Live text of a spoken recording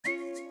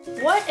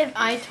What if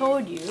I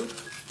told you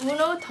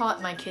Uno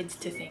taught my kids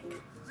to think?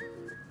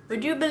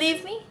 Would you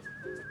believe me?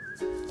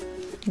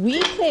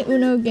 We play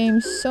Uno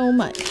games so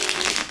much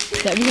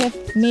that we have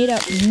made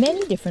up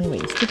many different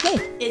ways to play.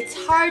 It's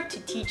hard to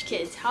teach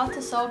kids how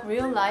to solve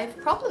real-life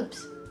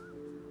problems.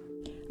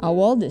 Our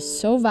world is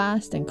so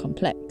vast and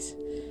complex.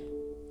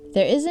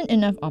 There isn't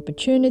enough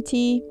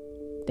opportunity,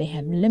 they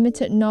have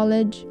limited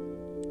knowledge,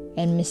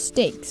 and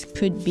mistakes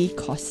could be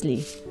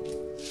costly.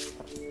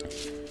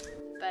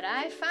 But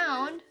I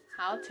found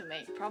how to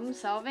make problem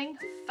solving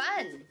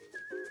fun.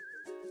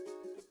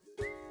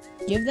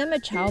 Give them a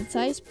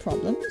child-sized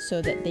problem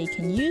so that they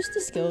can use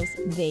the skills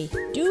they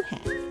do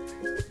have.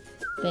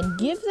 Then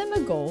give them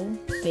a goal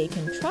they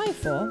can try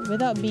for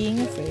without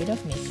being afraid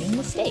of making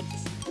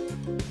mistakes.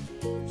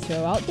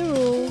 Throw out the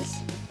rules,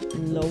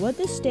 lower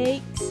the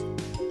stakes,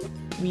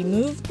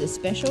 remove the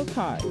special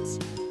cards.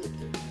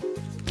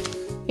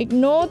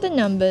 Ignore the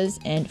numbers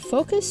and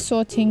focus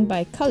sorting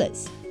by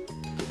colors.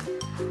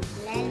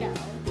 Yellow,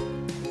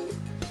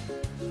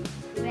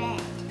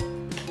 red,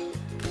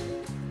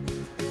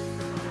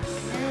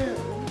 blue.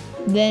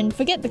 Then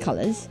forget the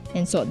colors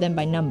and sort them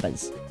by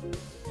numbers.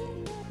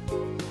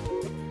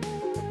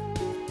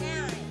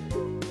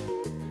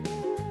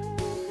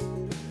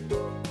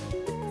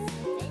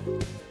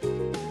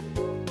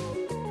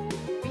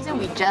 The reason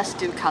we just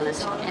do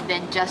colors and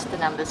then just the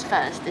numbers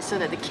first is so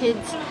that the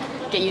kids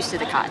get used to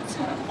the cards.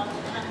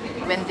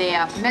 When they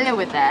are familiar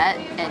with that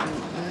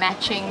and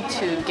matching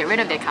to get rid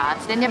of their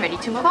cards, then they're ready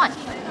to move on.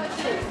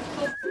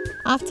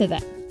 After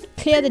that,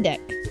 clear the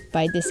deck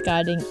by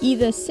discarding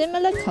either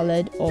similar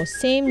colored or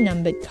same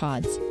numbered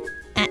cards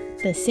at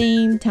the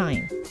same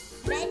time.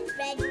 Red,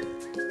 3.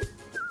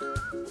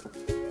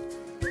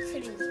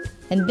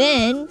 And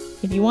then,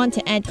 if you want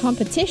to add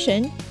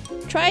competition,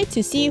 try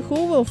to see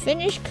who will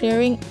finish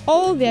clearing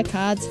all their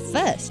cards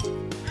first.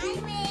 I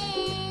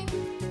win!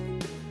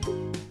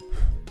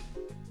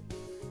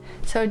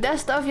 So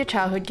dust off your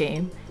childhood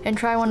game and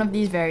try one of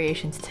these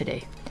variations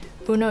today.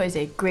 Uno is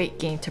a great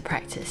game to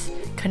practice,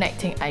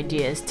 connecting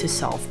ideas to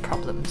solve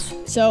problems.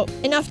 So,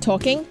 enough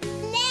talking.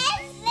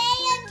 Let's play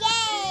a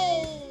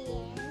game!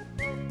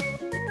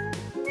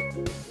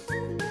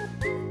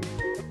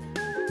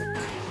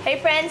 Hey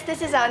friends,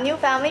 this is our new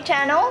family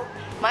channel.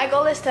 My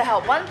goal is to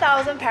help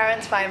 1,000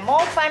 parents find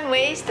more fun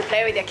ways to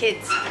play with their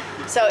kids.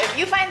 So if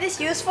you find this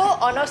useful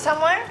or know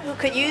someone who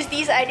could use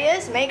these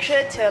ideas, make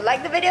sure to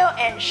like the video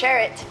and share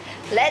it.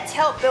 Let's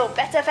help build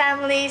better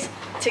families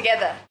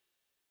together.